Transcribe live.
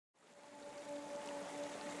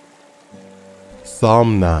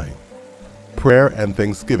Psalm 9. Prayer and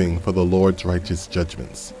thanksgiving for the Lord's righteous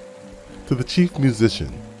judgments. To the chief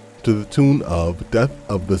musician, to the tune of Death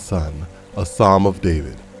of the Son, a psalm of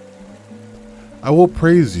David. I will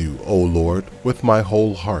praise you, O Lord, with my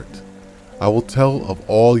whole heart. I will tell of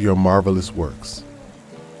all your marvelous works.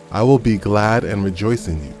 I will be glad and rejoice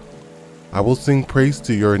in you. I will sing praise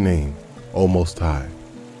to your name, O Most High.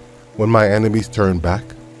 When my enemies turn back,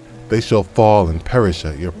 they shall fall and perish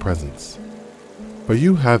at your presence. For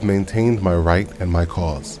you have maintained my right and my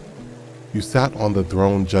cause. You sat on the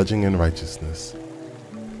throne judging in righteousness.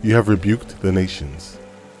 You have rebuked the nations.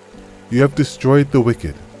 You have destroyed the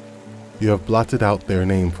wicked. You have blotted out their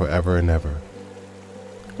name forever and ever.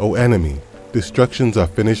 O enemy, destructions are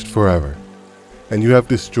finished forever, and you have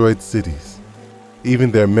destroyed cities.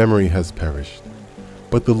 Even their memory has perished.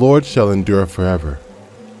 But the Lord shall endure forever.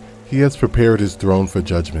 He has prepared his throne for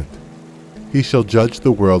judgment. He shall judge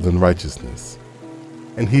the world in righteousness,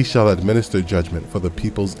 and he shall administer judgment for the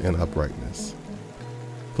peoples in uprightness.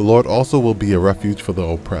 The Lord also will be a refuge for the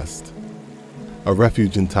oppressed, a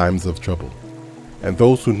refuge in times of trouble. And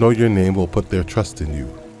those who know your name will put their trust in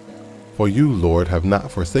you. For you, Lord, have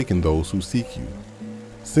not forsaken those who seek you.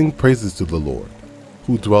 Sing praises to the Lord,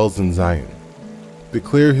 who dwells in Zion.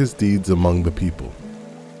 Declare his deeds among the people.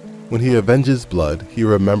 When he avenges blood, he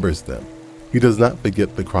remembers them. He does not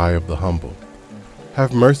forget the cry of the humble.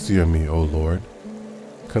 Have mercy on me, O Lord.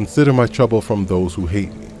 Consider my trouble from those who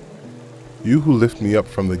hate me. You who lift me up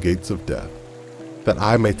from the gates of death, that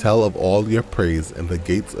I may tell of all your praise in the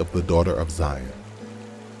gates of the daughter of Zion.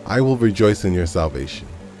 I will rejoice in your salvation.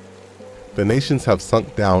 The nations have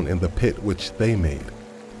sunk down in the pit which they made.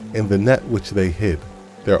 In the net which they hid,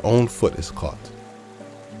 their own foot is caught.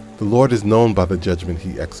 The Lord is known by the judgment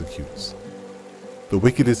he executes. The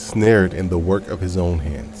wicked is snared in the work of his own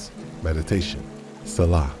hands. Meditation.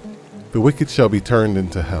 Selah. The wicked shall be turned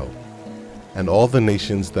into hell, and all the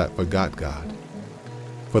nations that forgot God.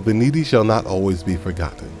 For the needy shall not always be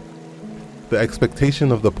forgotten. The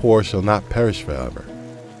expectation of the poor shall not perish forever.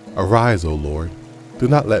 Arise, O Lord. Do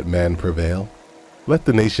not let man prevail. Let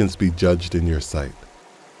the nations be judged in your sight.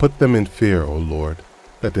 Put them in fear, O Lord,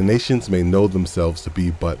 that the nations may know themselves to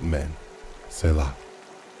be but men. Selah.